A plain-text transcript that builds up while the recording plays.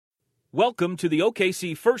Welcome to the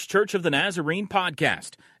OKC First Church of the Nazarene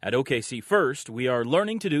podcast. At OKC First, we are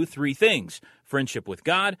learning to do three things: friendship with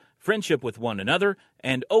God, friendship with one another,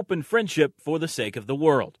 and open friendship for the sake of the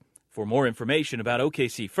world. For more information about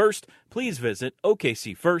OKC First, please visit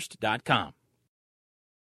okcfirst.com.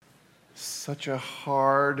 Such a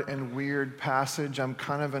hard and weird passage. I'm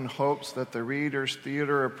kind of in hopes that the Reader's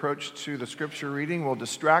Theater approach to the scripture reading will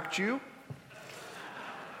distract you.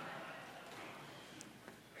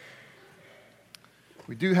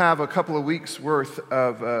 We do have a couple of weeks' worth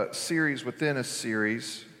of a series within a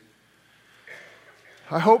series.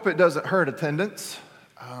 I hope it doesn't hurt attendance.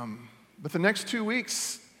 But the next 2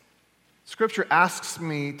 weeks, Scripture asks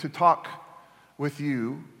me to talk with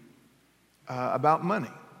you about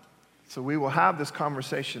money. So we will have this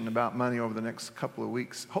conversation about money over the next couple of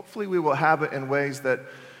weeks. Hopefully we will have it in ways that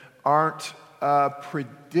aren't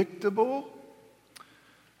predictable.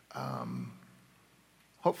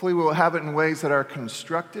 Hopefully we will have it in ways that are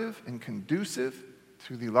constructive and conducive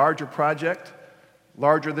to the larger project,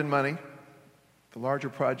 larger than money, the larger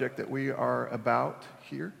project that we are about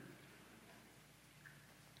here.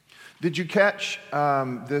 Did you catch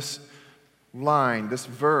this line, this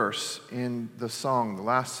verse in the song, the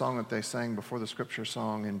last song that they sang before the scripture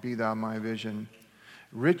song in Be Thou My Vision?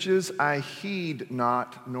 Riches I heed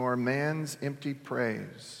not, nor man's empty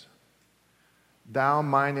praise. Thou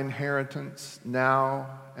mine inheritance,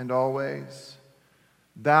 now and always.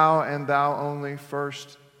 Thou and thou only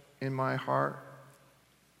first in my heart.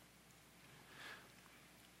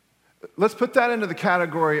 Let's put that into the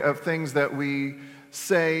category of things that we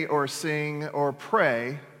say or sing or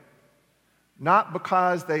pray, not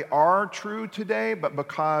because they are true today, but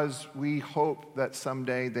because we hope that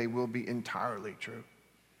someday they will be entirely true.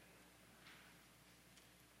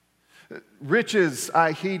 Riches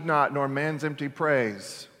I heed not, nor man's empty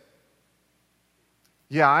praise.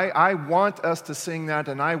 Yeah, I want us to sing that,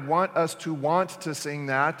 and I want us to want to sing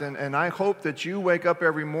that, and I hope that you wake up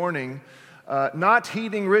every morning not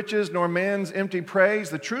heeding riches nor man's empty praise.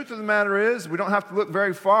 The truth of the matter is, we don't have to look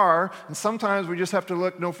very far, and sometimes we just have to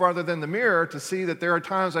look no farther than the mirror to see that there are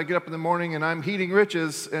times I get up in the morning and I'm heeding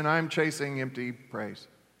riches and I'm chasing empty praise.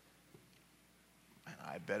 And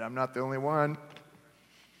I bet I'm not the only one.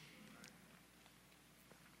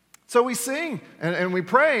 So we sing and we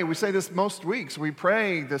pray. We say this most weeks. We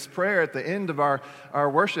pray this prayer at the end of our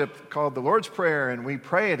worship called the Lord's Prayer, and we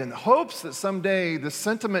pray it in the hopes that someday the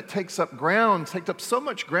sentiment takes up so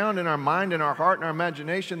much ground in our mind, in our heart, in our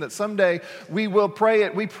imagination, that someday we will pray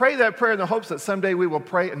it. We pray that prayer in the hopes that someday we will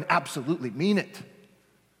pray it and absolutely mean it.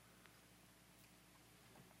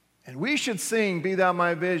 And we should sing Be Thou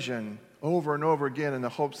My Vision over and over again in the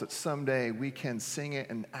hopes that someday we can sing it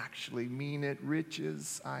and actually mean it.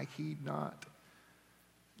 Riches I heed not,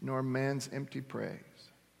 nor man's empty praise.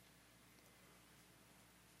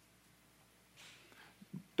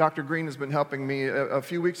 Dr. Green has been helping me. A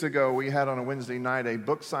few weeks ago, we had on a Wednesday night a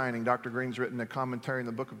book signing. Dr. Green's written a commentary in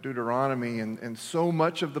the book of Deuteronomy, and so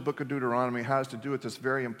much of the book of Deuteronomy has to do with this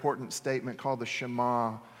very important statement called the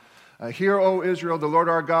Shema. Hear, O Israel, the Lord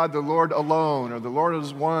our God, the Lord alone, or the Lord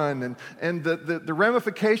is one. And the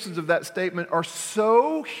ramifications of that statement are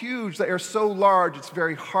so huge, they are so large, it's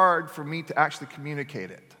very hard for me to actually communicate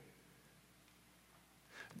it.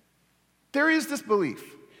 There is this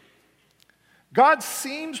belief. God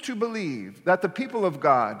seems to believe that the people of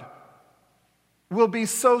God will be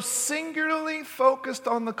so singularly focused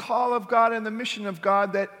on the call of God and the mission of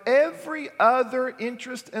God that every other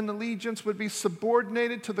interest and allegiance would be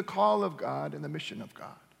subordinated to the call of God and the mission of God.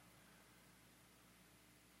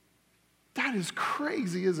 That is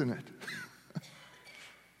crazy, isn't it?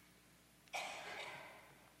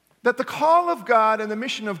 That the call of God and the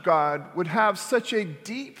mission of God would have such a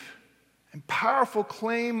deep and powerful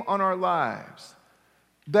claim on our lives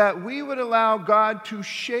that we would allow God to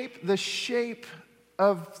shape the shape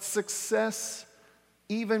of success,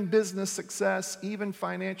 even business success, even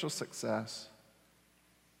financial success.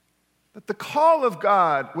 That the call of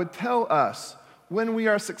God would tell us when we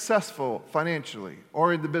are successful financially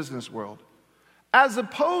or in the business world, as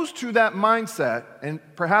opposed to that mindset, and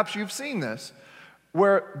perhaps you've seen this,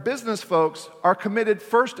 where business folks are committed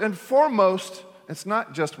first and foremost. It's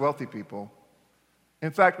not just wealthy people. In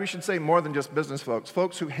fact, we should say more than just business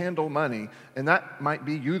folks who handle money, and that might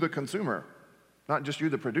be you, the consumer, not just you,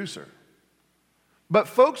 the producer. But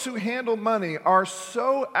folks who handle money are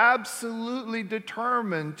so absolutely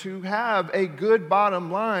determined to have a good bottom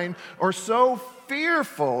line, or so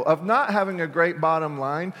fearful of not having a great bottom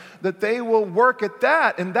line, that they will work at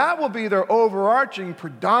that, and that will be their overarching,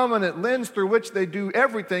 predominant lens through which they do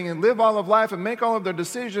everything and live all of life and make all of their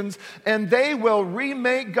decisions, and they will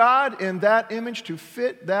remake God in that image to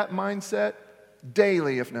fit that mindset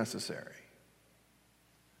daily if necessary.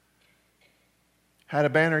 Had a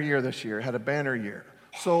banner year this year, had a banner year.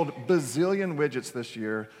 Sold bazillion widgets this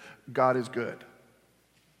year. God is good.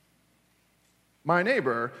 My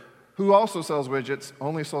neighbor, who also sells widgets,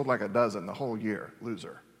 only sold like a dozen the whole year.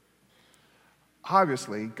 Loser.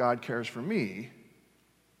 Obviously, God cares for me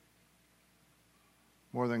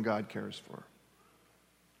more than God cares for.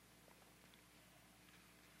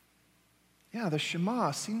 Yeah, the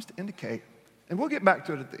Shema seems to indicate, and we'll get back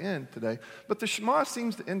to it at the end today, but the Shema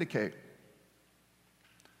seems to indicate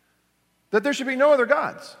that there should be no other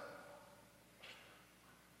gods.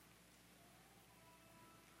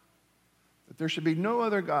 That there should be no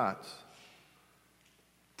other gods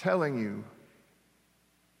telling you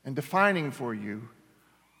and defining for you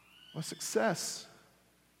what success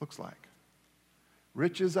looks like.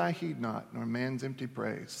 Riches I heed not, nor man's empty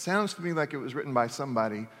praise. Sounds to me like it was written by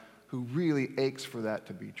somebody who really aches for that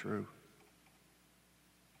to be true.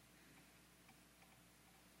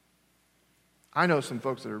 I know some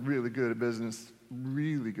folks that are really good at business,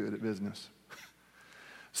 really good at business.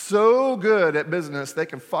 So good at business, they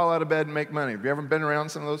can fall out of bed and make money. Have you ever been around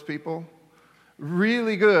some of those people?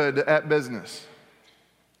 Really good at business.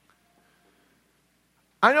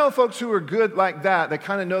 I know folks who are good like that. They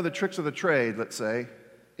kind of know the tricks of the trade, let's say,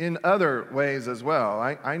 in other ways as well.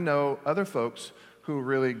 I know other folks who are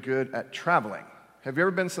really good at traveling. Have you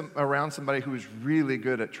ever been around somebody who is really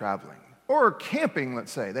good at traveling? Or camping,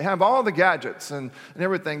 let's say. They have all the gadgets and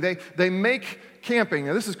everything. They make camping,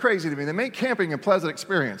 and this is crazy to me, they make camping a pleasant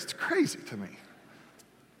experience. It's crazy to me.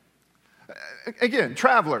 Again,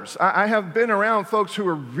 travelers. I have been around folks who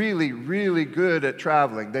are really, really good at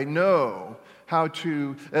traveling. They know how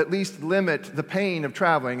to at least limit the pain of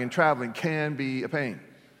traveling, and traveling can be a pain.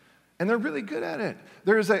 And they're really good at it.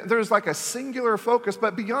 There's like a singular focus,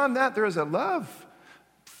 but beyond that, there is a love.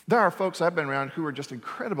 There are folks I've been around who are just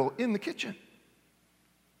incredible in the kitchen.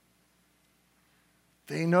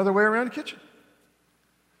 They know their way around the kitchen.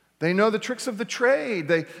 They know the tricks of the trade.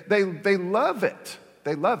 They love it.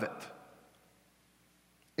 They love it.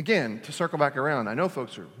 Again, to circle back around, I know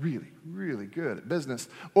folks who are really, really good at business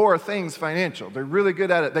or things financial. They're really good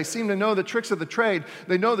at it. They seem to know the tricks of the trade.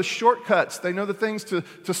 They know the shortcuts. They know the things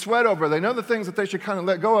to sweat over. They know the things that they should kind of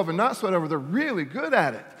let go of and not sweat over. They're really good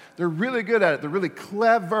at it. They're really good at it. They're really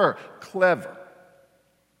clever.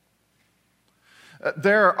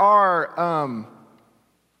 There are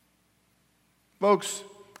folks,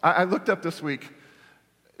 I looked up this week,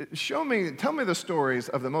 tell me the stories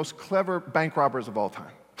of the most clever bank robbers of all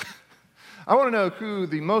time. I want to know who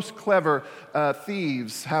the most clever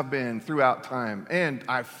thieves have been throughout time, and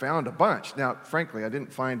I found a bunch. Now, frankly, I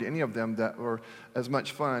didn't find any of them that were as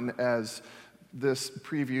much fun as this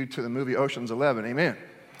preview to the movie Ocean's 11. Amen.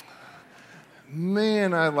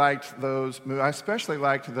 Man, I liked those movies. I especially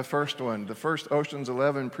liked the first one, the first Ocean's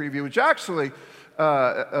 11 preview, which actually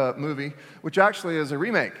movie, which actually is a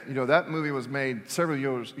remake. You know, that movie was made several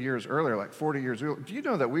years earlier, like 40 years earlier. Do you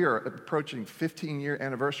know that we are approaching 15-year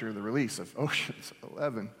anniversary of the release of Ocean's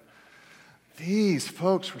 11? These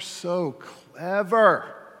folks were so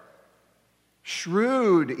clever,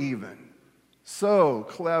 shrewd even, so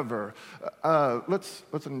clever. Let's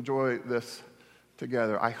enjoy this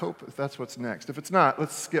together. I hope that's what's next. If it's not,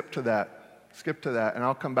 let's skip to that. Skip to that, and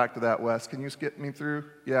I'll come back to that, Wes. Can you skip me through?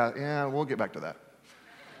 Yeah, we'll get back to that.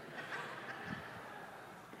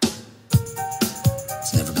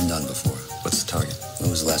 It's never been done before. What's the target? When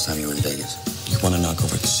was the last time you were in Vegas? You want to knock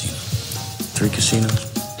over a casino. 3 casinos?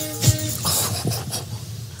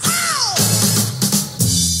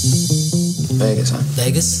 Vegas, huh?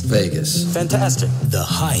 Vegas. Fantastic. The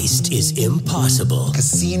heist is impossible.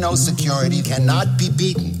 Casino security cannot be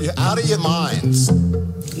beaten. You're out of your minds.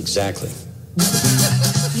 Exactly.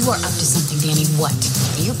 You are up to something, Danny. What?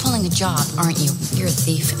 You're pulling a job, aren't you? You're a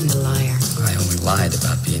thief and a liar. I only lied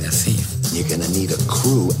about being a thief. You're gonna need a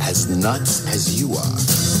crew as nuts as you are.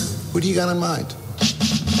 What do you got in mind?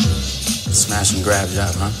 Smash and grab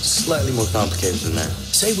job, huh? Slightly more complicated than that.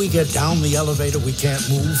 Say we get down the elevator, we can't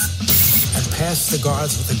move, and past the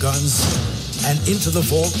guards with the guns, and into the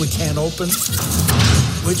vault we can't open.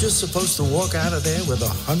 We're just supposed to walk out of there with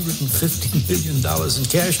 $150 million in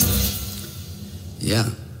cash. Yeah.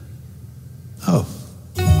 Oh.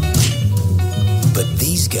 But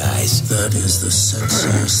these guys... That is the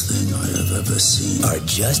sexiest thing I have ever seen. ...are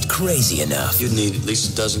just crazy enough. You'd need at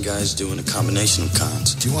least a dozen guys doing a combination of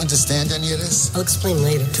cons. Do you understand any of this? I'll explain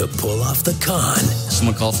later. ...to pull off the con...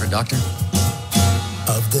 Someone called for a doctor?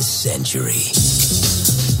 ...of the century.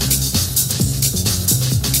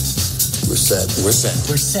 We're set. We're set.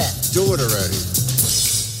 We're set. Do it already.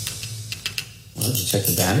 Why don't you check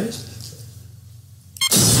the batteries?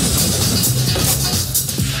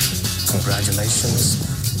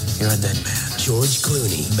 Congratulations, you're a dead man. George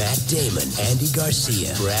Clooney, Matt Damon, Andy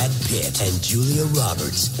Garcia, Brad Pitt, and Julia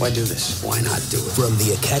Roberts. Why do this? Why not do it? From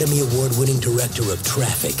the Academy Award-winning director of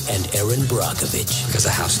Traffic and Erin Brockovich. Because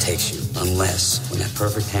the house takes you. Unless, when that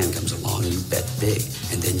perfect hand comes along, you bet big,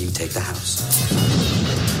 and then you take the house.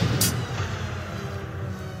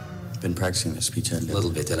 Been practicing this speech, hadn't you? A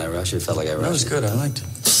little bit. Did I rush it? Felt like I rushed it. That was good. I liked it.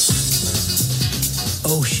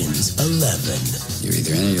 Ocean's 11. You're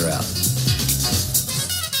either in or you're out.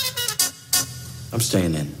 I'm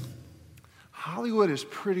staying in. Hollywood is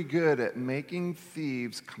pretty good at making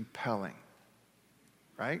thieves compelling,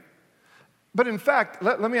 right? But in fact,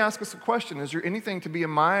 let me ask us a question. Is there anything to be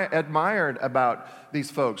admired about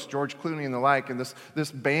these folks, George Clooney and the like, and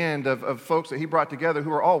this band of folks that he brought together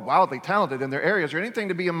who are all wildly talented in their areas? Is there anything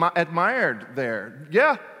to be admired there?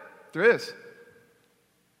 Yeah, there is.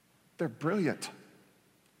 They're brilliant.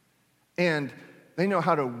 And they know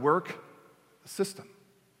how to work the system.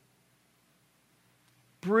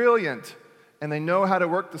 Brilliant, and they know how to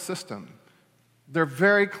work the system. They're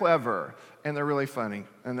very clever, and they're really funny,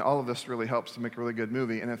 and all of this really helps to make a really good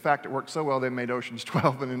movie. And in fact, it worked so well they made Ocean's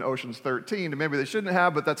 12 and then Ocean's 13, and maybe they shouldn't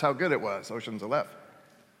have, but that's how good it was, Ocean's 11.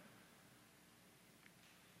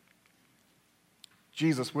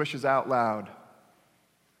 Jesus wishes out loud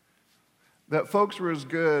that folks were as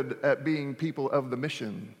good at being people of the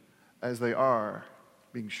mission as they are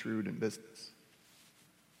being shrewd in business.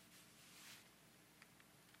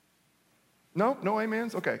 No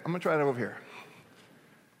amens? Okay, I'm going to try that over here.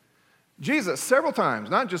 Jesus, several times,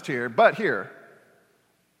 not just here, but here,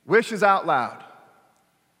 wishes out loud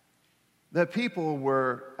that people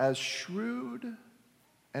were as shrewd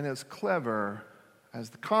and as clever as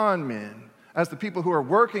the con men, as the people who are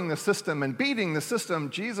working the system and beating the system.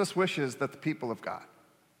 Jesus wishes that the people of God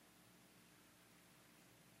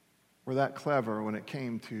were that clever when it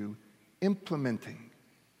came to implementing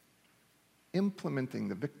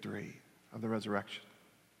the victory of the resurrection.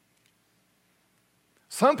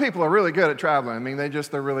 Some people are really good at traveling. I mean,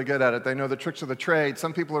 they're really good at it. They know the tricks of the trade.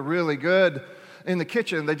 Some people are really good in the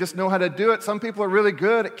kitchen. They just know how to do it. Some people are really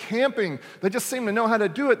good at camping. They just seem to know how to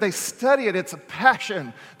do it. They study it. It's a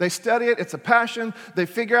passion. They study it. It's a passion. They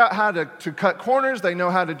figure out how to cut corners. They know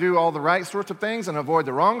how to do all the right sorts of things and avoid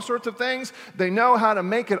the wrong sorts of things. They know how to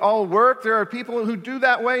make it all work. There are people who do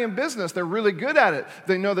that way in business. They're really good at it.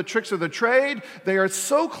 They know the tricks of the trade. They are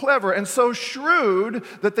so clever and so shrewd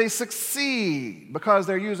that they succeed because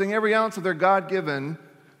they're using every ounce of their God-given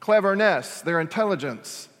cleverness, their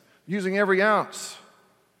intelligence, using every ounce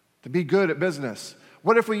to be good at business.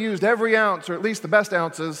 What if we used every ounce, or at least the best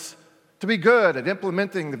ounces, to be good at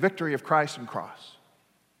implementing the victory of Christ and cross?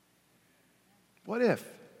 What if?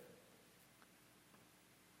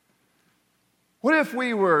 What if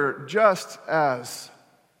we were just as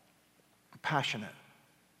passionate?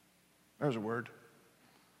 There's a word.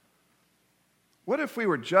 What if we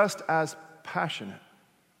were just as passionate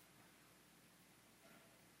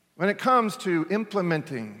when it comes to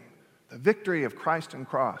implementing the victory of Christ and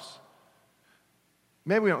cross?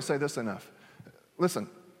 Maybe we don't say this enough. Listen,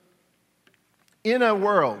 in a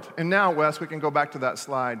world, and now, Wes, we can go back to that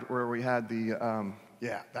slide where we had the,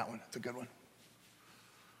 that one, it's a good one.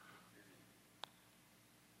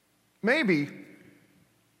 Maybe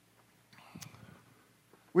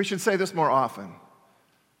we should say this more often.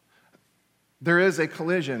 There is a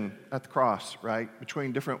collision at the cross, right,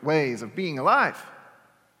 between different ways of being alive.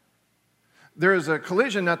 There is a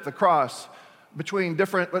collision at the cross between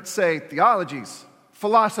different, let's say, theologies,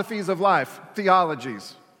 philosophies of life,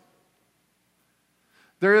 theologies.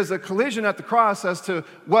 There is a collision at the cross as to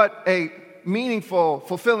what a meaningful,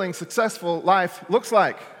 fulfilling, successful life looks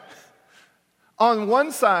like. On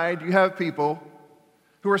one side, you have people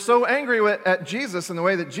who are so angry at Jesus in the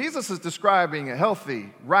way that Jesus is describing a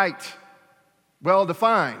healthy, right,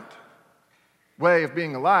 well-defined way of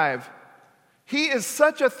being alive. He is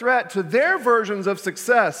such a threat to their versions of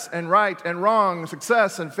success and right and wrong,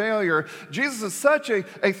 success and failure. Jesus is such a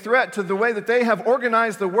threat to the way that they have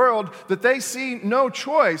organized the world that they see no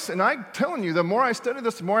choice. And I'm telling you, the more I study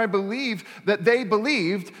this, the more I believe that they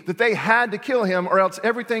believed that they had to kill him or else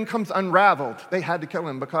everything comes unraveled. They had to kill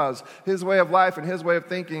him because his way of life and his way of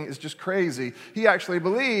thinking is just crazy. He actually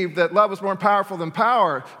believed that love was more powerful than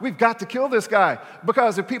power. We've got to kill this guy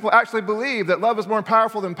because if people actually believe that love is more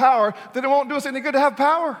powerful than power, then it won't do us any good to have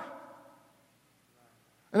power.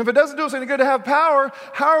 And if it doesn't do us any good to have power,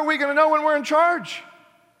 how are we going to know when we're in charge?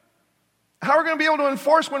 How are we going to be able to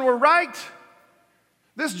enforce when we're right?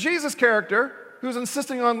 This Jesus character who's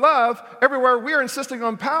insisting on love everywhere we're insisting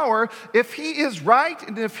on power, if he is right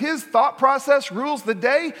and if his thought process rules the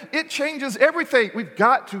day, it changes everything. We've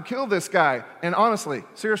got to kill this guy. And honestly,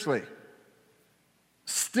 seriously,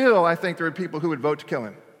 still I think there are people who would vote to kill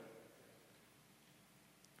him.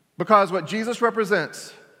 Because what Jesus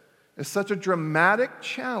represents is such a dramatic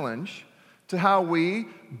challenge to how we,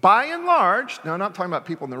 by and large, now I'm not talking about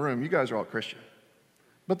people in the room, you guys are all Christian,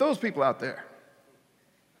 but those people out there,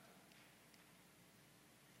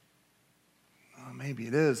 maybe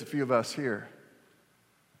it is a few of us here,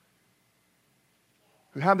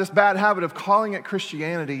 who have this bad habit of calling it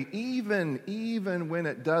Christianity even when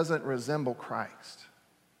it doesn't resemble Christ.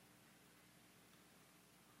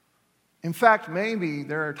 In fact, maybe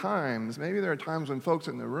there are times when folks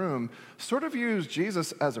in the room sort of use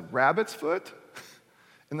Jesus as a rabbit's foot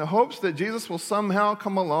in the hopes that Jesus will somehow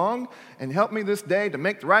come along and help me this day to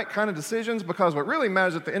make the right kind of decisions, because what really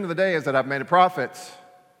matters at the end of the day is that I've made a profit.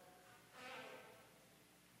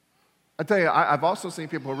 I tell you, I've also seen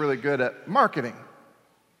people who are really good at marketing.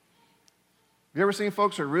 Have you ever seen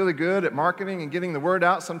folks who are really good at marketing and getting the word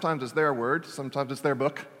out? Sometimes it's their word, sometimes it's their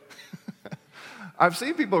book. I've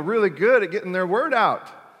seen people really good at getting their word out,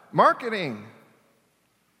 marketing.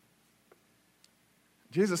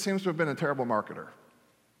 Jesus seems to have been a terrible marketer.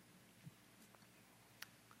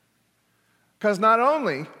 Because not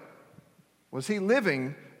only was he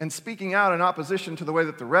living and speaking out in opposition to the way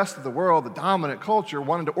that the rest of the world, the dominant culture,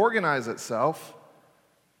 wanted to organize itself,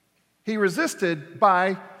 he resisted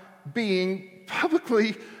by being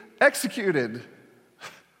publicly executed.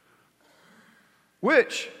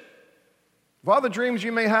 Which, of all the dreams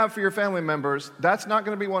you may have for your family members, that's not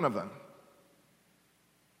going to be one of them.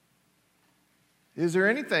 Is there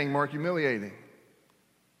anything more humiliating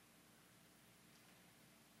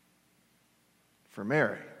for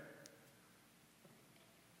Mary?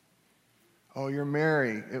 Oh, you're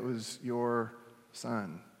Mary. It was your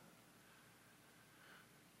son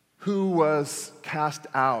who was cast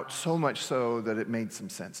out, so much so that it made some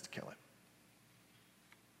sense to kill him.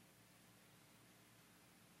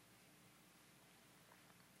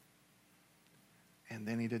 And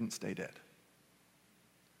then he didn't stay dead.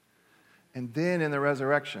 And then in the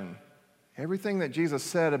resurrection, everything that Jesus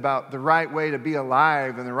said about the right way to be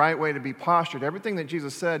alive and the right way to be postured, everything that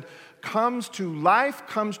Jesus said comes to life,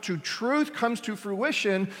 comes to truth, comes to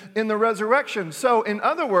fruition in the resurrection. So, in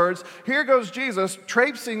other words, here goes Jesus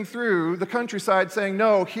traipsing through the countryside saying,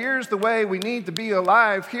 no, here's the way we need to be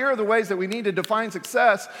alive. Here are the ways that we need to define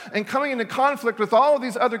success. And coming into conflict with all of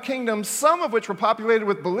these other kingdoms, some of which were populated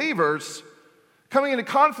with believers, coming into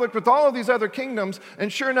conflict with all of these other kingdoms,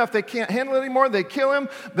 and sure enough, they can't handle it anymore. They kill him.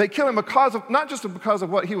 They kill him because of, not just because of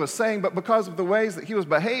what he was saying, but because of the ways that he was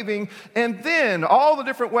behaving. And then all the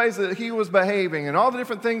different ways that he was behaving and all the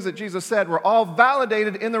different things that Jesus said were all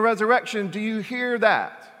validated in the resurrection. Do you hear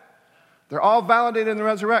that? They're all validated in the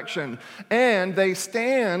resurrection. And they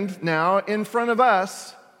stand now in front of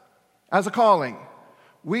us as a calling.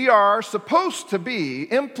 We are supposed to be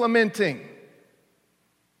implementing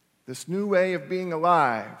this new way of being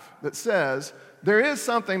alive that says there is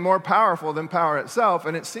something more powerful than power itself,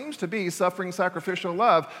 and it seems to be suffering sacrificial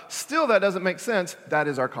love. Still, that doesn't make sense. That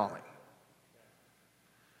is our calling.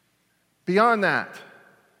 Beyond that,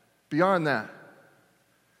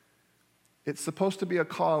 it's supposed to be a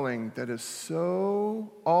calling that is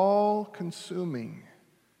so all-consuming.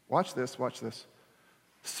 Watch this.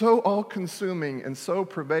 So all-consuming and so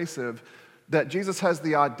pervasive that Jesus has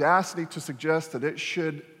the audacity to suggest that it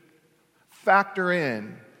should factor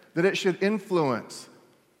in, that it should influence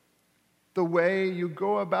the way you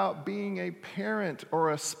go about being a parent or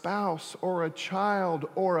a spouse or a child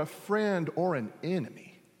or a friend or an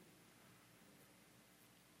enemy.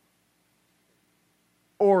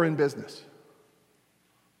 Or in business.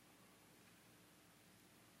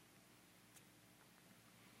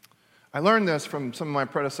 I learned this from some of my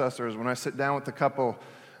predecessors when I sit down with a couple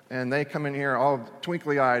and they come in here all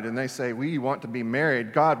twinkly-eyed and they say, we want to be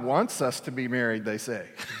married. God wants us to be married, they say.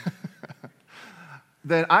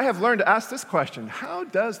 then I have learned to ask this question: how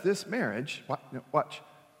does this marriage, watch,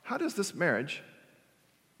 how does this marriage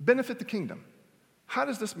benefit the kingdom? How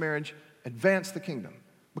does this marriage advance the kingdom?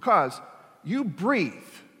 Because you breathe,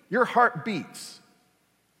 your heart beats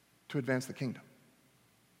to advance the kingdom.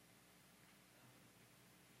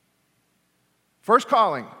 First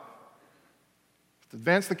calling, to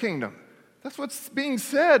advance the kingdom. That's what's being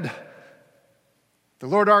said. The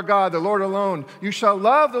Lord our God, the Lord alone. You shall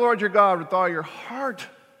love the Lord your God with all your heart,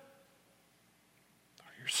 all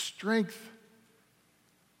your strength,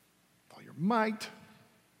 all your might.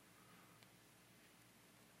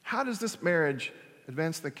 How does this marriage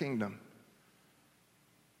advance the kingdom?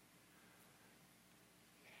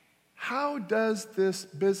 How does this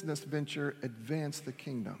business venture advance the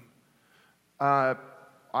kingdom? I'm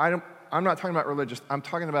not talking about religious. I'm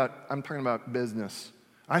talking about business.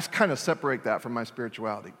 I kind of separate that from my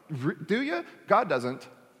spirituality. Do you? God doesn't.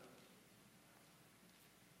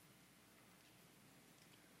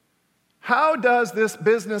 How does this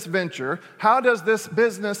business venture, how does this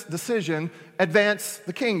business decision advance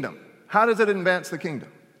the kingdom? How does it advance the kingdom?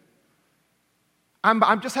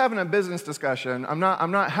 I'm just having a business discussion. I'm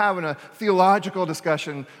not having a theological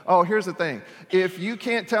discussion. Oh, here's the thing. If you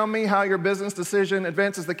can't tell me how your business decision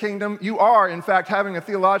advances the kingdom, you are, in fact, having a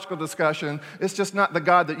theological discussion. It's just not the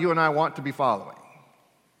God that you and I want to be following.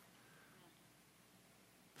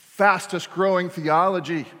 Fastest growing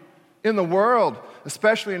theology in the world,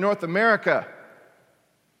 especially in North America,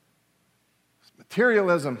 is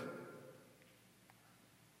materialism.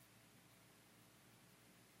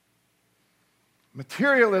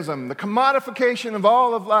 Materialism, the commodification of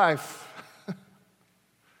all of life.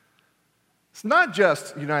 It's not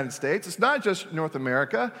just the United States, it's not just North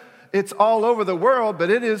America, it's all over the world, but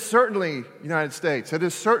it is certainly United States, it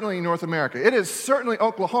is certainly North America, it is certainly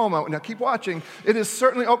Oklahoma. Now keep watching. It is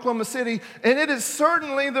certainly Oklahoma City, and it is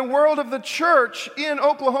certainly the world of the church in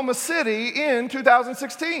Oklahoma City in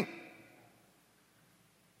 2016.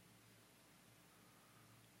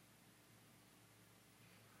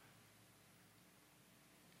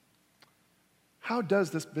 How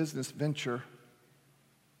does this business venture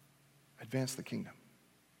advance the kingdom?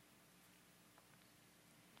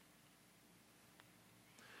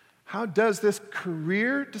 How does this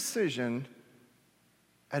career decision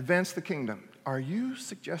advance the kingdom? Are you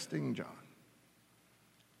suggesting, John?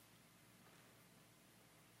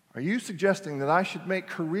 Are you suggesting that I should make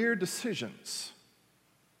career decisions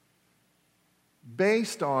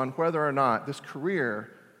based on whether or not this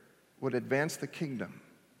career would advance the kingdom?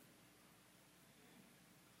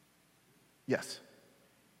 Yes.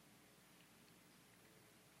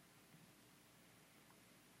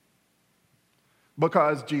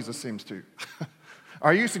 Because Jesus seems to.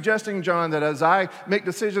 Are you suggesting, John, that as I make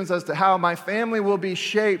decisions as to how my family will be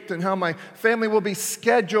shaped and how my family will be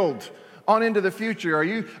scheduled on into the future,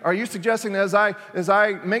 are you suggesting that as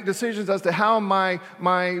I make decisions as to how my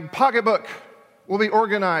pocketbook will be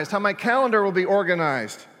organized, how my calendar will be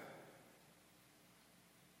organized?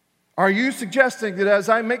 Are you suggesting that as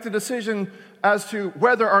I make the decision as to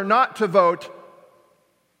whether or not to vote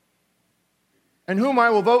and whom I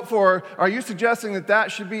will vote for, are you suggesting that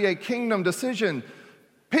that should be a kingdom decision?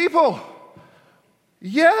 People,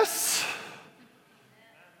 yes.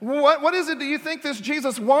 What is it do you think this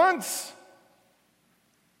Jesus wants?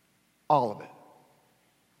 All of it.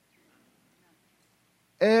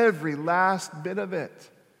 Every last bit of it.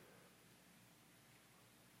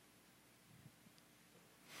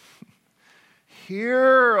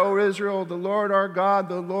 Hear, O Israel, the Lord our God,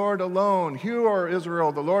 the Lord alone. Hear, O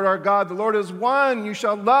Israel, the Lord our God, the Lord is one. You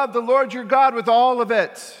shall love the Lord your God with all of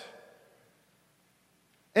it.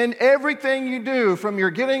 And everything you do, from your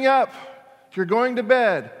getting up to your going to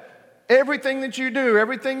bed, everything that you do,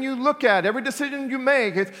 everything you look at, every decision you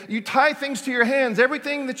make, you tie things to your hands,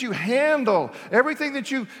 everything that you handle, everything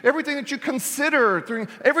that you consider, through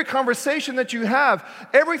every conversation that you have,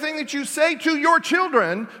 everything that you say to your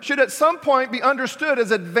children should at some point be understood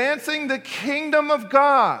as advancing the kingdom of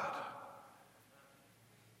God.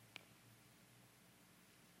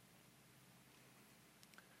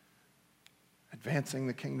 Advancing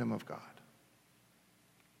the kingdom of God.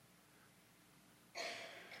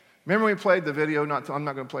 Remember we played the video, I'm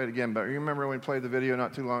not going to play it again, but you remember when we played the video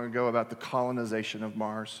not too long ago about the colonization of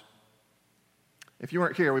Mars? If you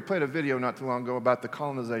weren't here, we played a video not too long ago about the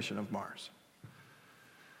colonization of Mars.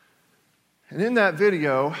 And in that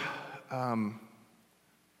video,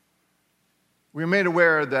 we were made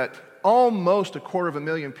aware that almost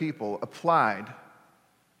 250,000 people applied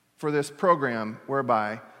for this program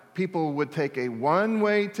whereby people would take a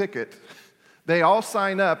one-way ticket. They all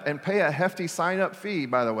sign up and pay a hefty sign-up fee,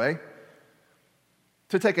 by the way.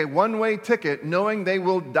 to take a one-way ticket, knowing they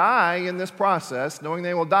will die in this process, knowing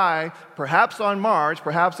they will die perhaps on Mars,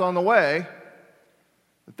 perhaps on the way,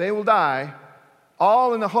 that they will die,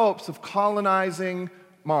 all in the hopes of colonizing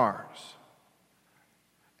Mars.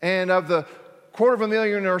 And of the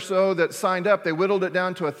 250,000 or so that signed up, they whittled it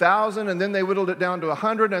down to 1,000, and then they whittled it down to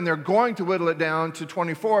 100, and they're going to whittle it down to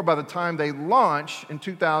 24 by the time they launch in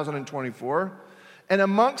 2024. And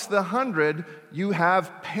amongst the 100, you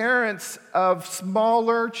have parents of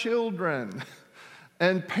smaller children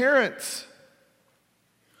and parents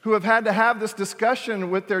who have had to have this discussion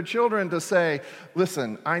with their children to say,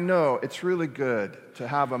 listen, I know it's really good to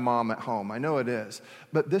have a mom at home. I know it is.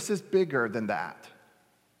 But this is bigger than that.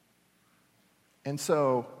 And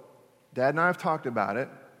so, Dad and I have talked about it,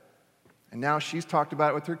 and now she's talked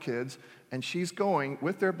about it with her kids, and she's going,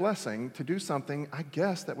 with their blessing, to do something, I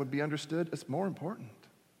guess, that would be understood as more important.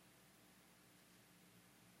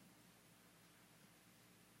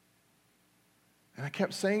 And I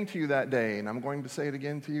kept saying to you that day, and I'm going to say it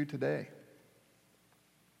again to you today.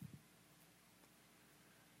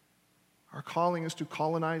 Our calling is to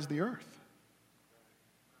colonize the earth.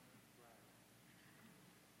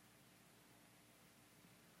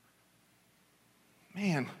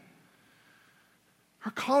 Man,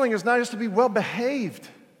 our calling is not just to be well-behaved.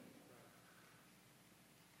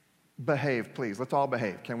 Behave, please. Let's all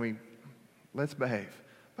behave. Let's behave.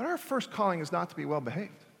 But our first calling is not to be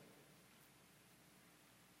well-behaved.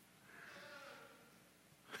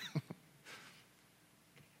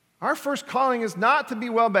 Our first calling is not to be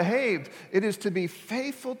well-behaved. It is to be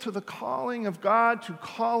faithful to the calling of God to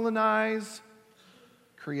colonize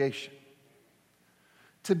creation.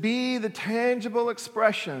 To be the tangible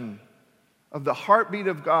expression of the heartbeat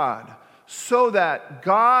of God, so that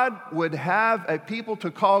God would have a people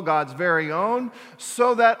to call God's very own,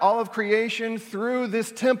 so that all of creation through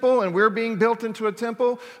this temple, and we're being built into a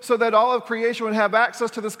temple, so that all of creation would have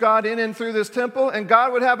access to this God in and through this temple, and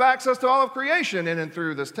God would have access to all of creation in and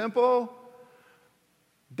through this temple.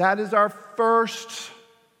 That is our first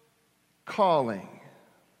calling.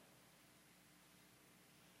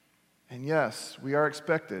 And yes, we are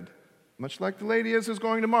expected, much like the lady is who's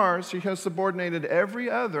going to Mars, she has subordinated every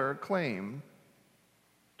other claim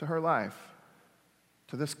to her life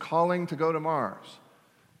to this calling to go to Mars.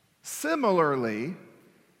 Similarly,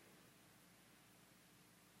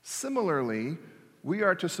 we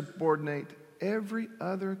are to subordinate every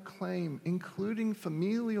other claim, including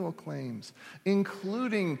familial claims,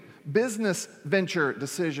 including business venture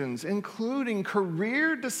decisions, including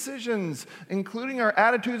career decisions, including our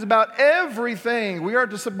attitudes about everything. We are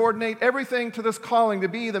to subordinate everything to this calling to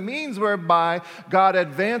be the means whereby God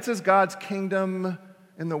advances God's kingdom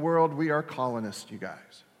in the world. We are colonists, you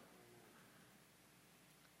guys.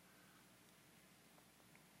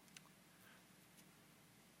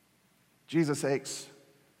 Jesus aches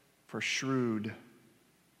for shrewd,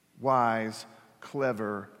 wise,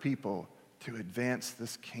 clever people to advance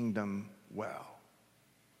this kingdom well.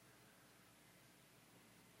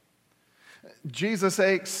 Jesus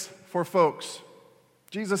aches for folks.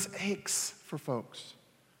 Jesus aches for folks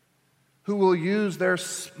who will use their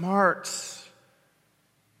smarts,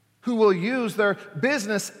 who will use their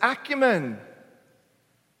business acumen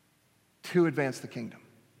to advance the kingdom.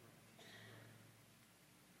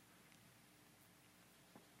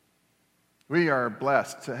 We are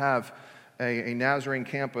blessed to have a Nazarene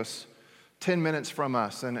campus 10 minutes from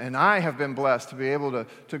us. And I have been blessed to be able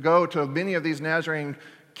to go to many of these Nazarene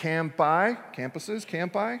campuses.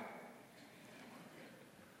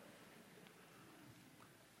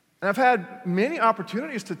 And I've had many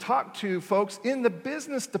opportunities to talk to folks in the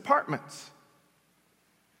business departments.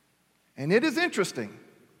 And it is interesting.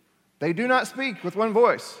 They do not speak with one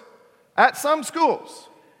voice. At some schools,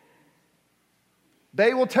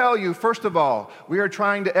 they will tell you, first of all, we are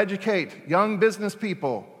trying to educate young business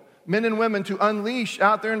people, men and women, to unleash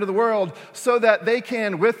out there into the world so that they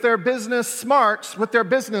can, with their business smarts,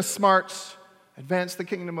 advance the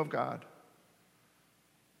kingdom of God.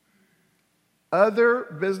 Other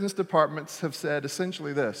business departments have said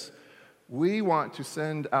essentially this: we want to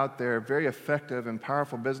send out there very effective and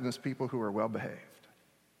powerful business people who are well-behaved.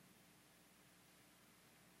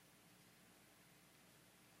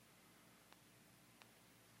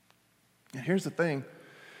 And here's the thing,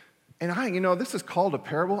 and this is called a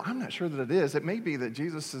parable. I'm not sure that it is. It may be that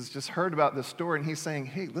Jesus has just heard about this story and he's saying,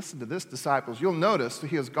 hey, listen to this, disciples. You'll notice that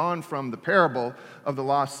he has gone from the parable of the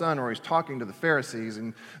lost son, where he's talking to the Pharisees,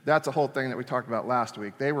 and that's a whole thing that we talked about last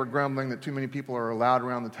week. They were grumbling that too many people are allowed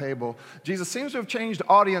around the table. Jesus seems to have changed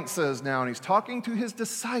audiences now, and he's talking to his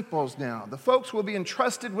disciples now, the folks who will be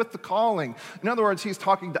entrusted with the calling. In other words, he's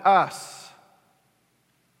talking to us.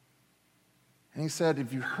 And he said,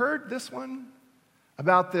 have you heard this one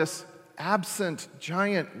about this absent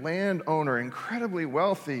giant landowner, incredibly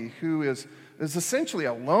wealthy, who is essentially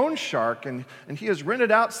a loan shark, and he has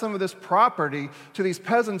rented out some of this property to these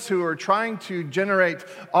peasants who are trying to generate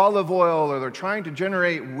olive oil, or they're trying to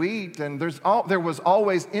generate wheat, and there was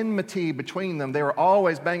always enmity between them. They were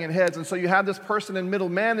always banging heads, and so you have this person in middle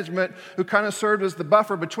management who kind of served as the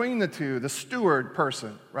buffer between the two, the steward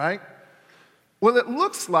person, right? Well, it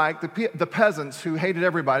looks like the peasants who hated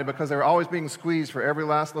everybody because they were always being squeezed for every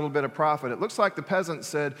last little bit of profit, it looks like the peasants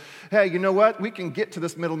said, hey, you know what? We can get to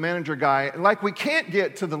this middle manager guy. Like we can't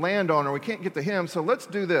get to the landowner. We can't get to him. So let's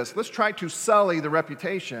do this. Let's try to sully the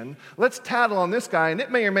reputation. Let's tattle on this guy. And it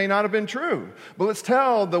may or may not have been true. But let's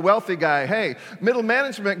tell the wealthy guy, hey, middle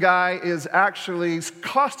management guy is actually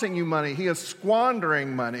costing you money. He is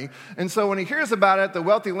squandering money. And so when he hears about it, the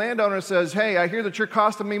wealthy landowner says, hey, I hear that you're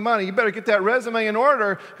costing me money. You better get that resume in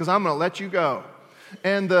order, because I'm going to let you go.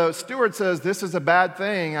 And the steward says, this is a bad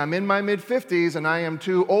thing. I'm in my mid-50s, and I am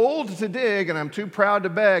too old to dig, and I'm too proud to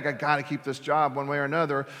beg. I got to keep this job one way or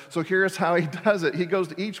another. So here's how he does it. He goes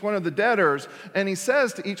to each one of the debtors, and he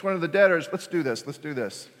says to each one of the debtors, let's do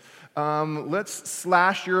this. Let's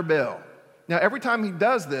slash your bill. Now, every time he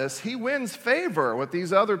does this, he wins favor with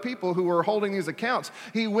these other people who are holding these accounts.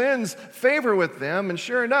 He wins favor with them, and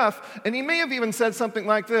sure enough, and he may have even said something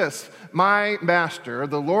like this, my master,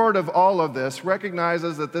 the Lord of all of this,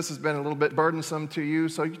 recognizes that this has been a little bit burdensome to you,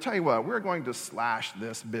 so you tell you what, we're going to slash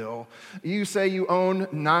this bill. You say you owe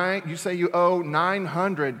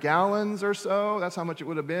 900 gallons or so, that's how much it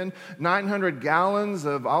would have been, 900 gallons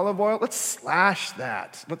of olive oil. Let's slash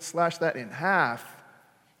that. Let's slash that in half.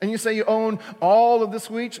 And you say you own all of this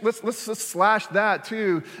wheat, let's just slash that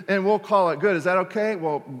too, and we'll call it good. Is that okay?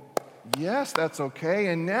 Well, yes, that's okay.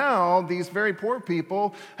 And now these very poor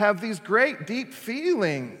people have these great deep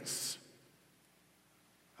feelings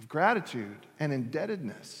of gratitude and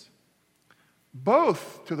indebtedness,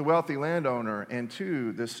 both to the wealthy landowner and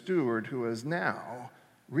to the steward who has now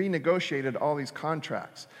renegotiated all these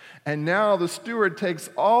contracts. And now the steward takes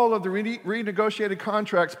all of the renegotiated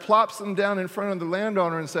contracts, plops them down in front of the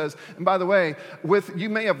landowner and says, and by the way, you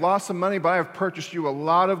may have lost some money, but I have purchased you a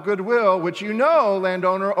lot of goodwill, which you know,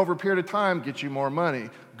 landowner, over a period of time gets you more money.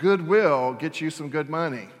 Goodwill gets you some good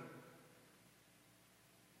money.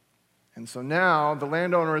 And so now the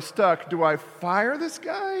landowner is stuck. Do I fire this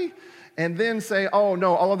guy and then say, oh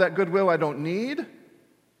no, all of that goodwill I don't need?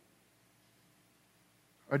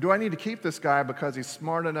 Or do I need to keep this guy because he's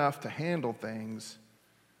smart enough to handle things?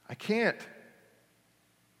 I can't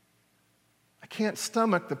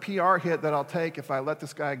stomach the PR hit that I'll take if I let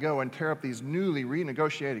this guy go and tear up these newly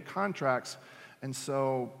renegotiated contracts. And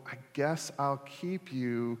so I guess I'll keep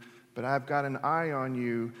you, but I've got an eye on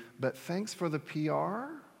you. But thanks for the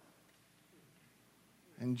PR.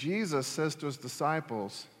 And Jesus says to his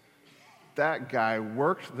disciples, that guy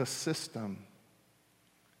worked the system.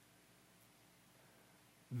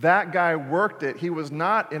 That guy worked it. He was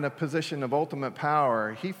not in a position of ultimate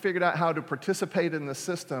power. He figured out how to participate in the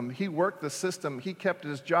system. He worked the system. He kept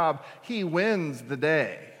his job. He wins the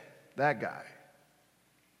day. That guy.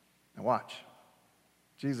 Now watch.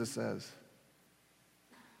 Jesus says,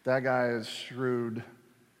 that guy is shrewd.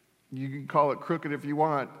 You can call it crooked if you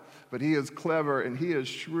want, but he is clever and he is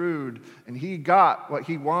shrewd, and he got what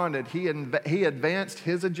he wanted. He advanced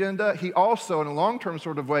his agenda. He also, in a long-term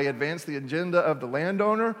sort of way, advanced the agenda of the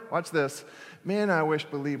landowner. Watch this. Man, I wish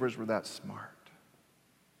believers were that smart.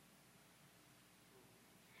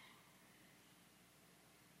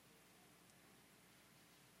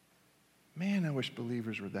 Man, I wish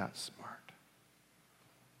believers were that smart.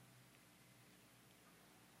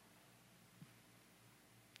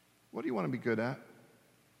 What do you want to be good at?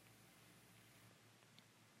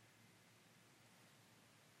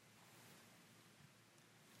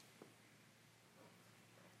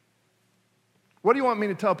 What do you want me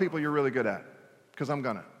to tell people you're really good at? Because I'm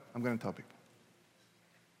gonna tell people.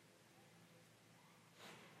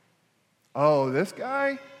 Oh, this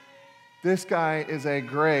guy is a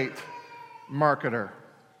great marketer.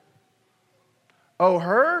 Oh,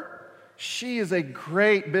 her? She is a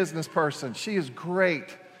great business person. She is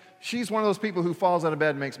great. She's one of those people who falls out of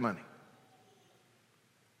bed and makes money.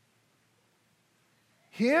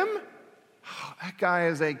 Him? Oh, that guy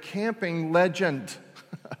is a camping legend.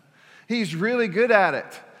 He's really good at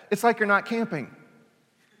it. It's like you're not camping.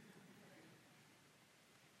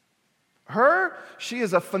 Her? She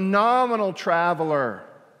is a phenomenal traveler.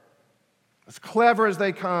 As clever as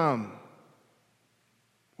they come.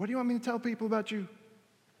 What do you want me to tell people about you?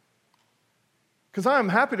 Because I'm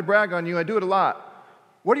happy to brag on you. I do it a lot.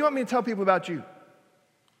 What do you want me to tell people about you?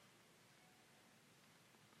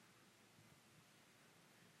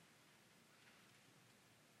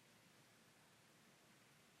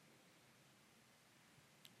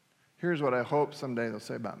 Here's what I hope someday they'll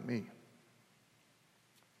say about me.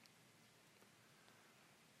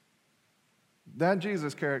 That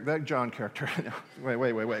Jesus character, that John character, wait.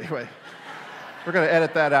 We're going to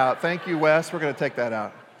edit that out. Thank you, Wes. We're going to take that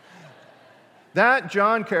out. That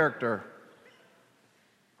John character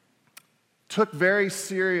took very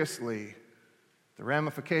seriously the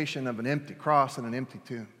ramification of an empty cross and an empty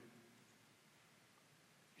tomb.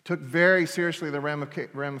 He took very seriously the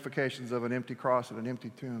ramifications of an empty cross and an empty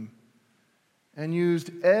tomb and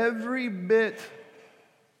used every bit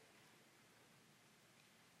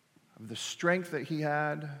of the strength that he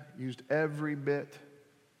had, used every bit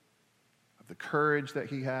of the courage that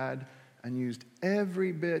he had, and used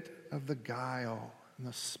every bit of the guile and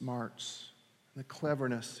the smarts and the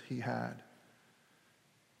cleverness he had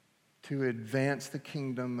to advance the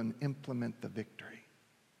kingdom and implement the victory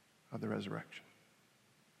of the resurrection.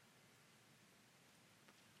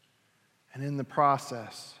 And in the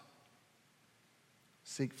process,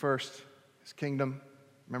 seek first his kingdom.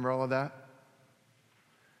 Remember all of that?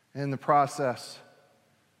 In the process,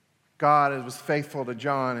 God was faithful to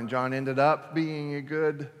John, and John ended up being a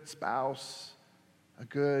good spouse, a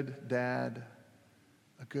good dad,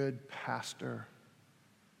 a good pastor.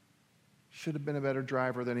 Should have been a better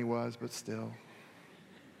driver than he was, but still.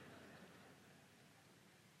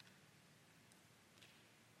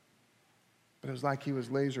 But it was like he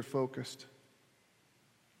was laser focused.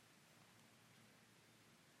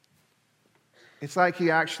 It's like he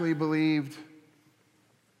actually believed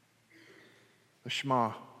the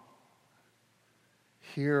Shema.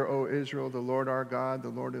 Hear, O Israel, the Lord our God, the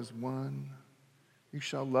Lord is one. You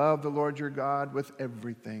shall love the Lord your God with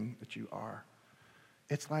everything that you are.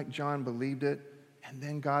 It's like John believed it, and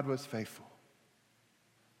then God was faithful.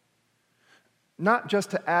 Not just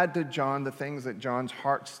to add to John the things that John's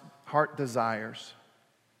heart desires.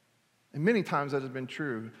 And many times that has been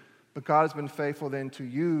true, but God has been faithful then to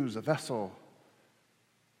use a vessel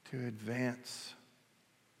to advance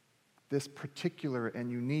this particular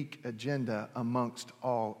and unique agenda amongst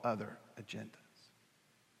all other agendas.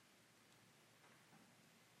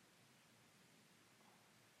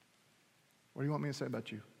 What do you want me to say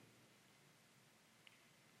about you?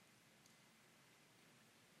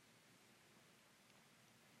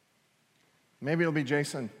 Maybe it'll be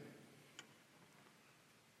Jason.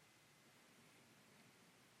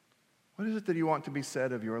 What is it that you want to be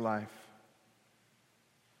said of your life?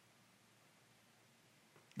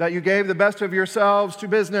 That you gave the best of yourselves to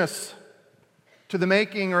business, to the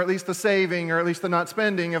making, or at least the saving, or at least the not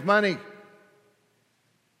spending of money.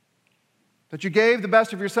 That you gave the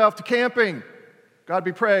best of yourself to camping. God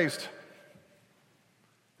be praised.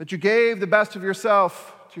 That you gave the best of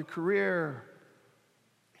yourself to your career.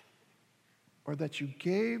 Or that you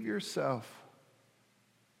gave yourself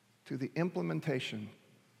to the implementation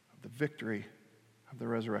of the victory of the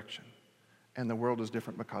resurrection. And the world is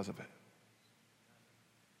different because of it.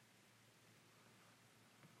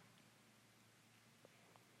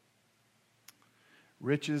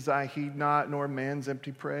 Riches I heed not, nor man's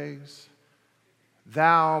empty praise.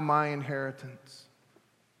 Thou my inheritance,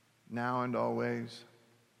 now and always.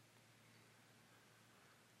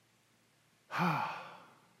 I'm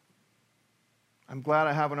glad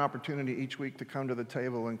I have an opportunity each week to come to the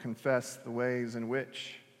table and confess the ways in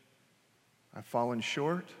which I've fallen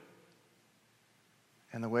short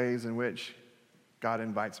and the ways in which God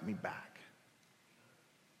invites me back.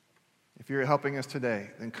 If you're helping us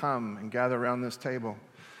today, then come and gather around this table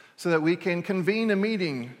so that we can convene a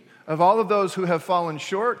meeting of all of those who have fallen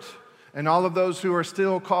short and all of those who are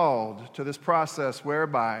still called to this process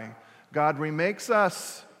whereby God remakes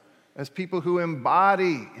us as people who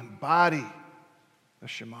embody the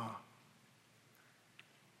Shema.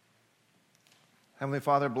 Heavenly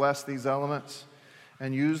Father, bless these elements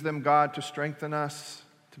and use them, God, to strengthen us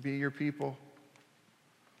to be your people.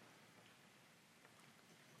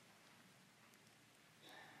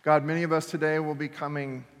 God, many of us today will be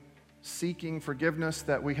coming seeking forgiveness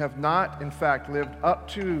that we have not, in fact, lived up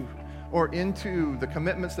to or into the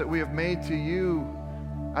commitments that we have made to you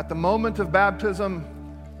at the moment of baptism,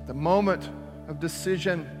 at the moment of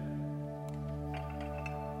decision.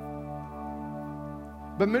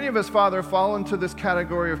 But many of us, Father, fall into this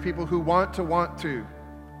category of people who want to.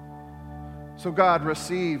 So God,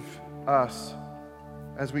 receive us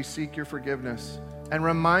as we seek your forgiveness and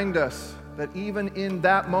remind us that even in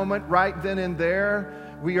that moment, right then and there,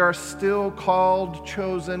 we are still called,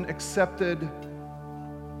 chosen, accepted,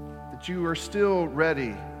 that you are still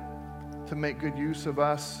ready to make good use of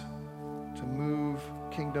us to move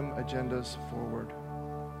kingdom agendas forward.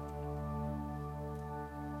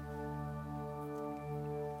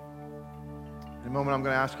 And a moment, I'm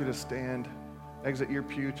going to ask you to stand, exit your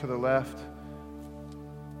pew to the left,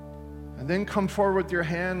 and then come forward with your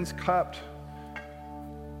hands cupped.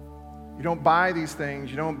 You don't buy these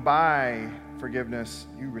things. You don't buy forgiveness.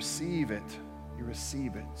 You receive it. You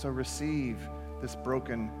receive it. So receive this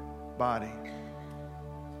broken body.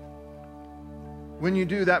 When you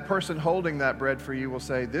do, that person holding that bread for you will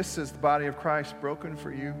say, "This is the body of Christ broken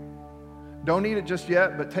for you." Don't eat it just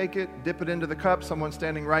yet, but take it, dip it into the cup. Someone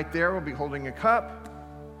standing right there will be holding a cup.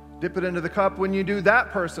 Dip it into the cup. When you do, that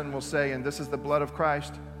person will say, "And this is the blood of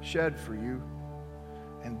Christ shed for you."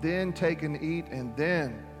 And then take and eat, and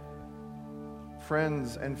then,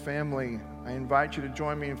 friends and family, I invite you to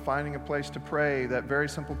join me in finding a place to pray that very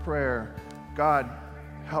simple prayer. God,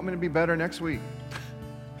 help me to be better next week.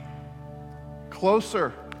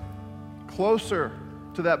 Closer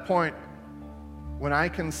to that point when I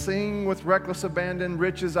can sing with reckless abandon,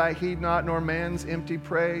 riches I heed not, nor man's empty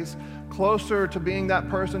praise. Closer to being that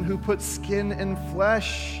person who puts skin and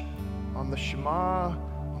flesh on the Shema,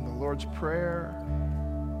 on the Lord's Prayer.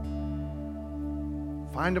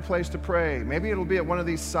 Find a place to pray. Maybe it'll be at one of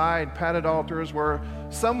these side padded altars where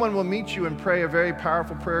someone will meet you and pray a very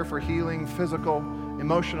powerful prayer for healing, physical,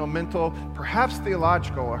 emotional, mental, perhaps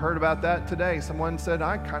theological. I heard about that today. Someone said,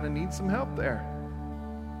 I kind of need some help there.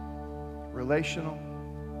 Relational.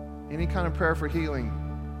 Any kind of prayer for healing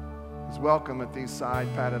is welcome at these side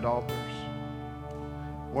padded altars.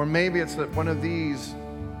 Or maybe it's at one of these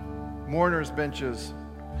mourners' benches.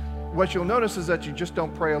 What you'll notice is that you just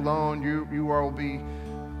don't pray alone. You'll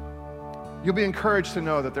be encouraged to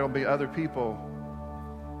know that there will be other people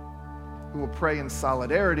who will pray in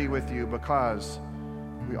solidarity with you, because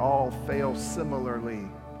we all fail similarly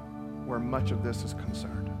where much of this is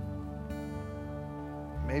concerned.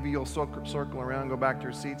 Maybe you'll circle around, go back to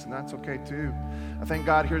your seats, and that's okay too. I think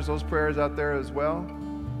God hears those prayers out there as well.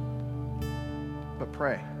 But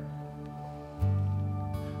pray.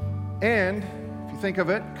 And if you think of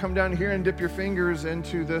it, come down here and dip your fingers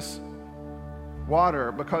into this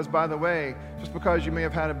water, because, by the way, just because you may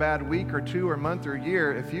have had a bad week or two or month or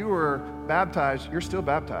year, if you were baptized, you're still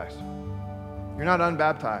baptized. You're not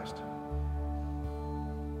unbaptized.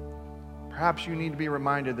 Perhaps you need to be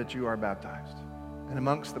reminded that you are baptized and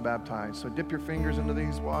amongst the baptized. So dip your fingers into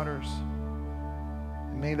these waters,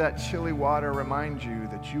 and may that chilly water remind you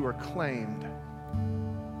that you are claimed.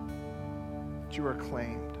 That you are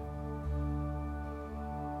claimed.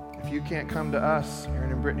 If you can't come to us,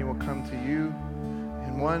 Aaron and Brittany will come to you.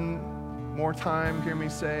 And one more time, hear me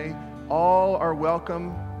say, all are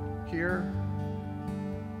welcome here.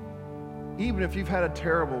 Even if you've had a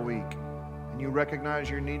terrible week and you recognize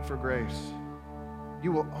your need for grace,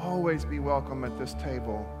 you will always be welcome at this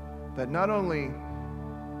table that not only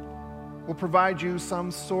will provide you some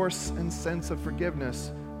source and sense of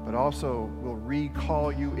forgiveness, but also will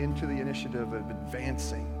recall you into the initiative of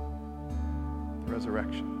advancing the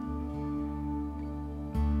resurrection.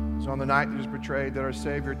 So on the night that he was betrayed, that our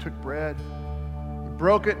Savior took bread, he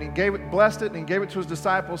broke it, and he gave it, blessed it, and he gave it to his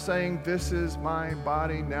disciples, saying, "This is my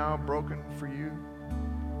body now broken for you.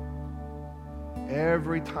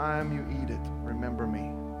 Every time you eat it, remember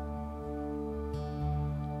me."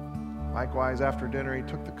 Likewise, after dinner, he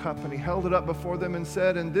took the cup and he held it up before them and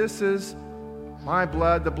said, "And this is my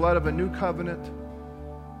blood, the blood of a new covenant.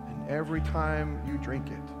 And every time you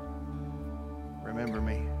drink it, remember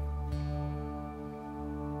me."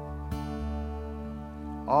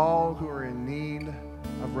 All who are in need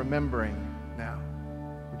of remembering now,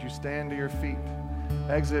 would you stand to your feet,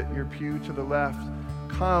 exit your pew to the left,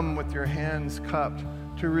 come with your hands cupped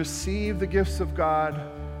to receive the gifts of God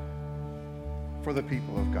for the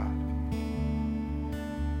people of God.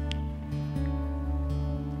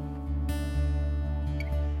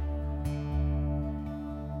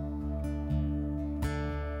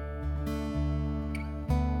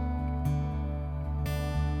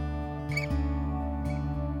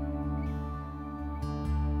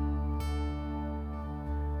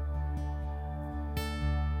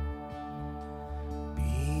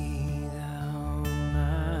 Be thou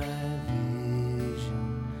my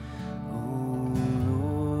vision, O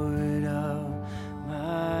Lord.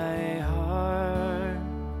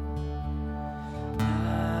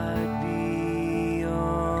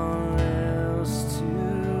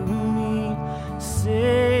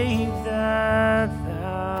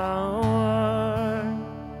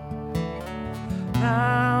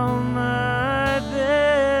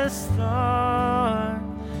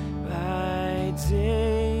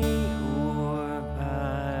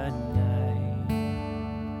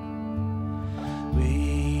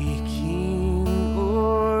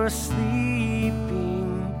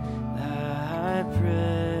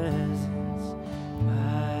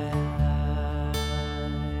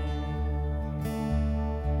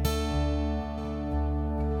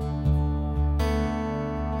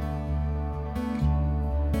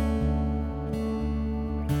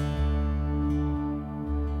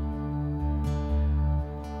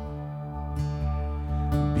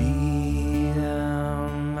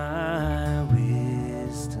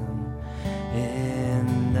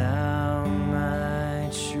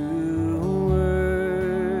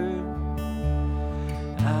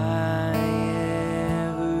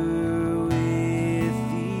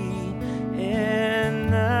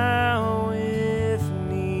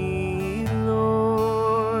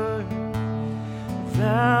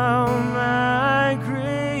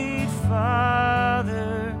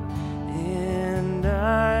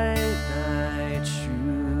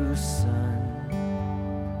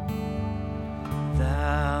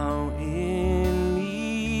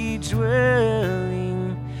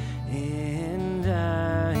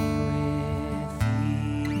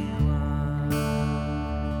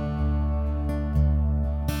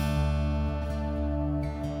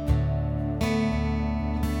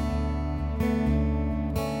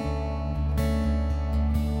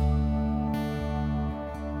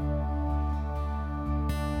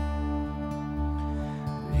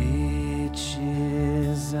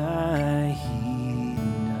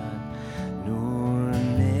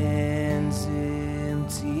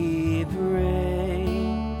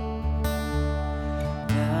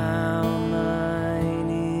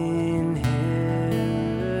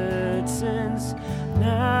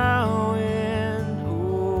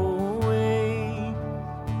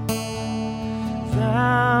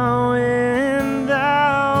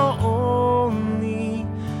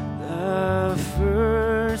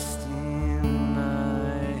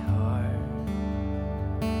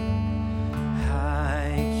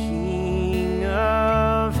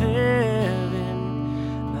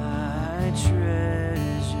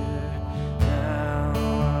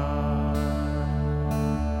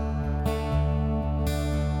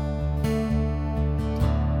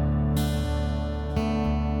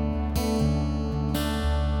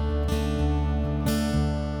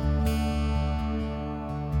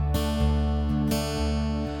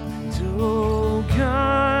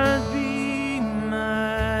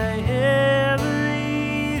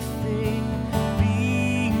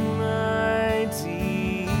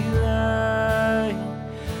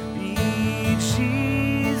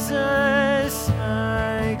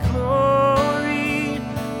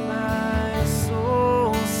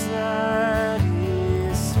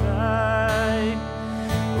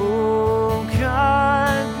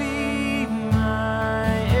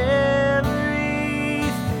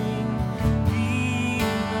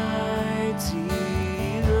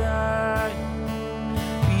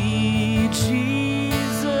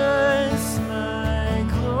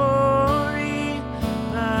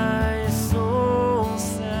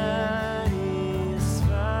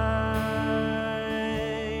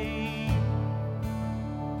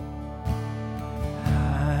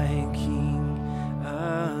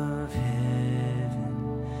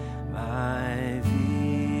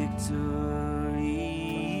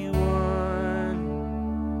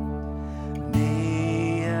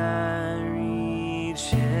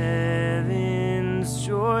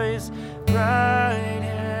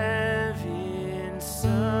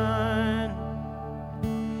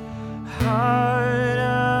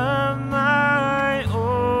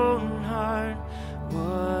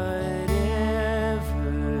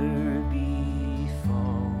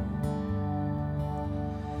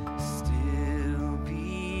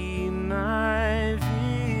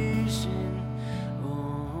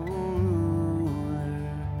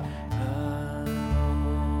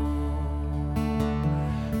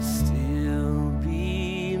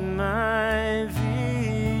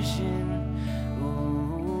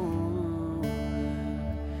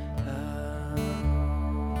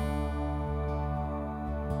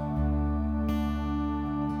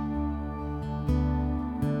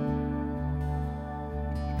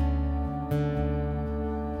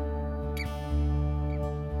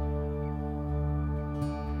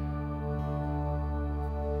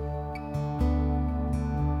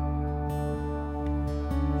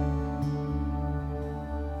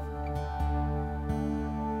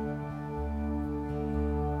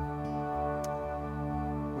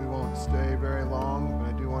 won't stay very long,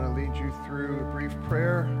 but I do want to lead you through a brief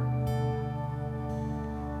prayer.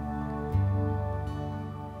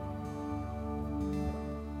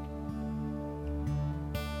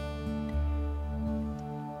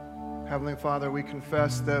 Heavenly Father, we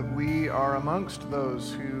confess that we are amongst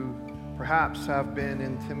those who perhaps have been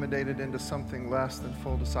intimidated into something less than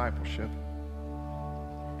full discipleship.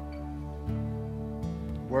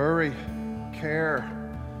 Worry, care,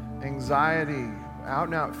 anxiety,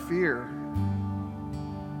 out-and-out fear.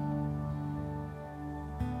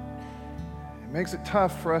 It makes it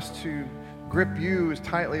tough for us to grip you as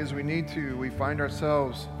tightly as we need to. We find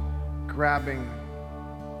ourselves grabbing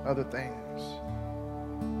other things.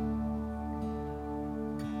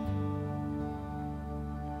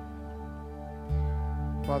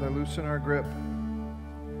 Father, loosen our grip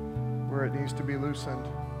where it needs to be loosened.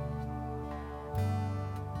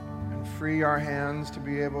 And free our hands to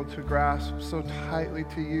be able to grasp so tightly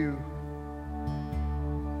to you.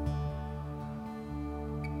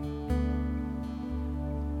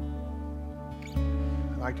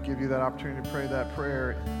 I'd like to give you that opportunity to pray that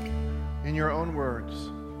prayer in your own words.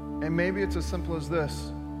 And maybe it's as simple as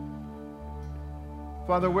this.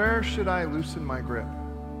 Father, where should I loosen my grip?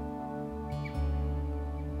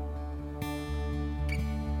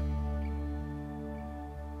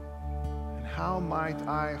 How might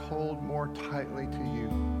I hold more tightly to you?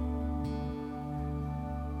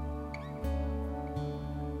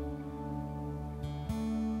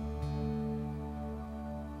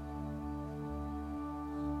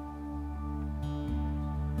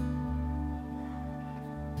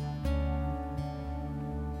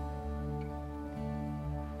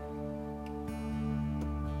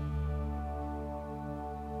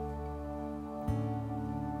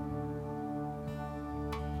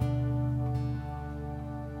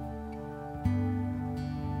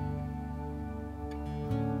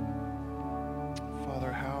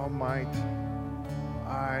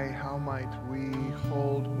 How might we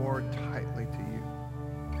hold more tightly to you?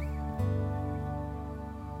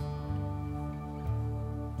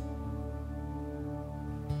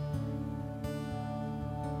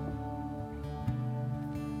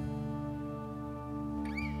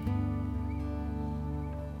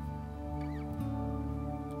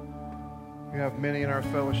 We have many in our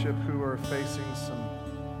fellowship who are facing some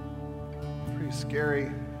pretty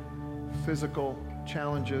scary physical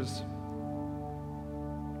challenges.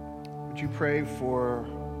 Would you pray for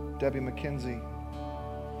Debbie McKenzie?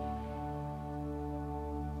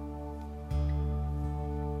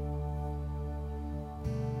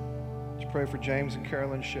 Would you pray for James and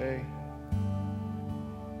Carolyn Shea?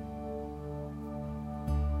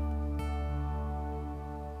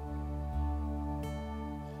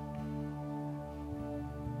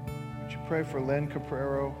 Would you pray for Lynn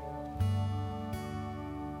Caprero?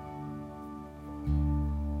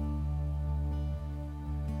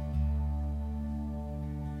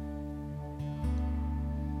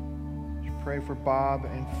 Pray for Bob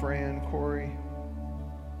and Fran Corey.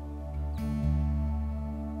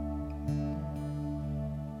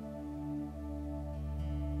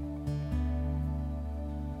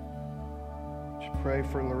 Would you pray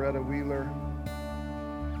for Loretta Wheeler?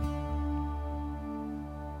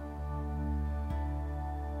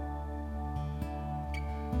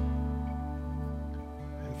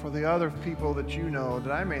 And for the other people that you know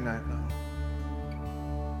that I may not know.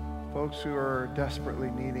 Folks who are desperately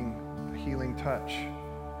needing healing touch.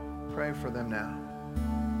 Pray for them now.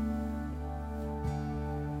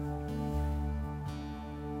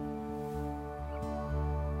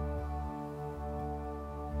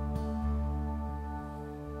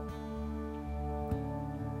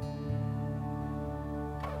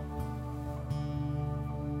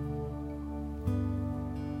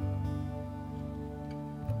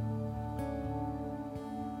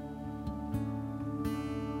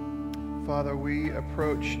 Father, we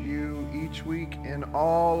approach you each week in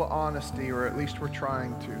all honesty, or at least we're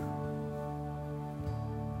trying to.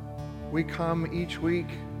 We come each week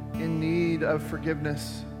in need of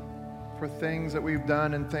forgiveness for things that we've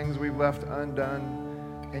done and things we've left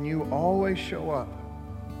undone, and you always show up.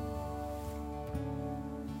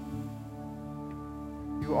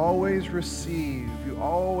 You always receive. You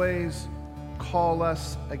always call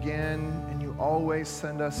us again, and you always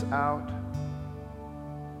send us out.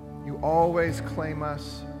 You always claim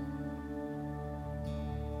us.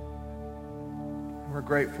 We're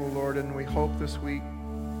grateful, Lord, and we hope this week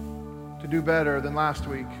to do better than last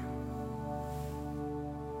week,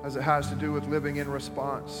 as it has to do with living in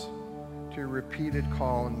response to your repeated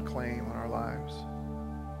call and claim on our lives.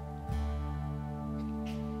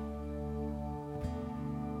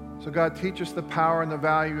 So God, teach us the power and the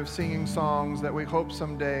value of singing songs that we hope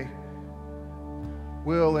someday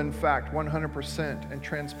will, in fact, 100% and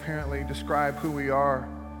transparently describe who we are.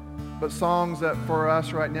 But songs that for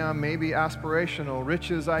us right now may be aspirational.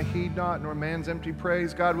 Riches I heed not, nor man's empty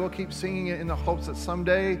praise. God, we'll keep singing it in the hopes that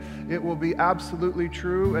someday it will be absolutely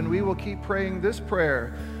true. And we will keep praying this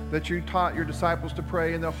prayer that you taught your disciples to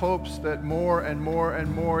pray in the hopes that more and more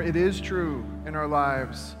and more it is true in our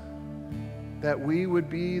lives. That we would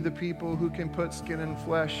be the people who can put skin and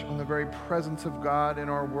flesh on the very presence of God in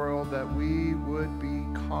our world, that we would be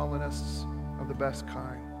colonists of the best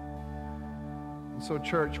kind. And so,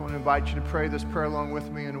 church, I want to invite you to pray this prayer along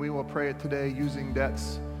with me, and we will pray it today using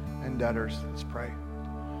debts and debtors. Let's pray.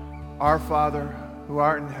 Our Father, who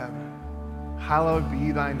art in heaven, hallowed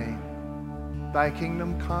be thy name. Thy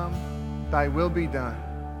kingdom come, thy will be done,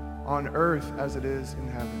 on earth as it is in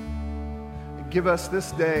heaven. Give us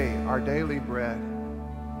this day our daily bread,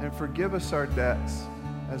 and forgive us our debts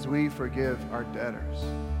as we forgive our debtors.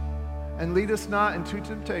 And lead us not into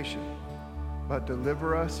temptation, but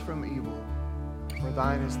deliver us from evil. For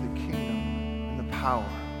thine is the kingdom and the power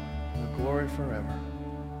and the glory forever.